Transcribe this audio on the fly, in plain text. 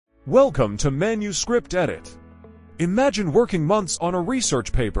Welcome to Manuscriptedit. Imagine working months on a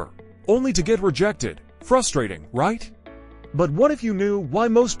research paper, only to get rejected. Frustrating, right? But what if you knew why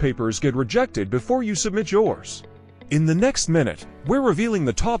most papers get rejected before you submit yours? In the next minute, we're revealing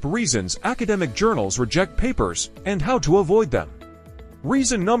the top reasons academic journals reject papers and how to avoid them.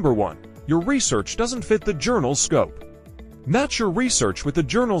 Reason number 1. Your research doesn't fit the journal's scope. Match your research with the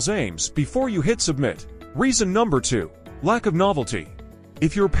journal's aims before you hit submit. Reason number 2. Lack of novelty.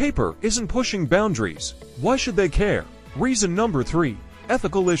 If your paper isn't pushing boundaries, why should they care? Reason number 3.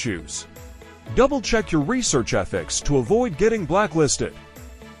 Ethical issues. Double-check your research ethics to avoid getting blacklisted.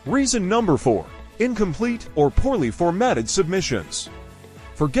 Reason number 4. Incomplete or poorly formatted submissions.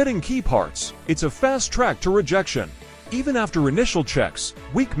 Forgetting key parts, it's a fast track to rejection. Even after initial checks,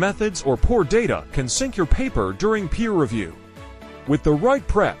 weak methods or poor data can sink your paper during peer review. With the right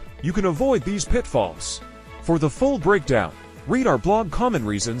prep, you can avoid these pitfalls. For the full breakdown, read our blog Common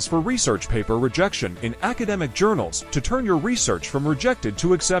Reasons for Research Paper Rejection in Academic Journals to turn your research from rejected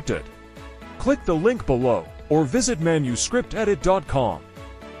to accepted. Click the link below or visit manuscriptedit.com.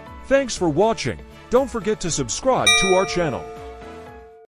 Thanks for watching. Don't forget to subscribe to our channel.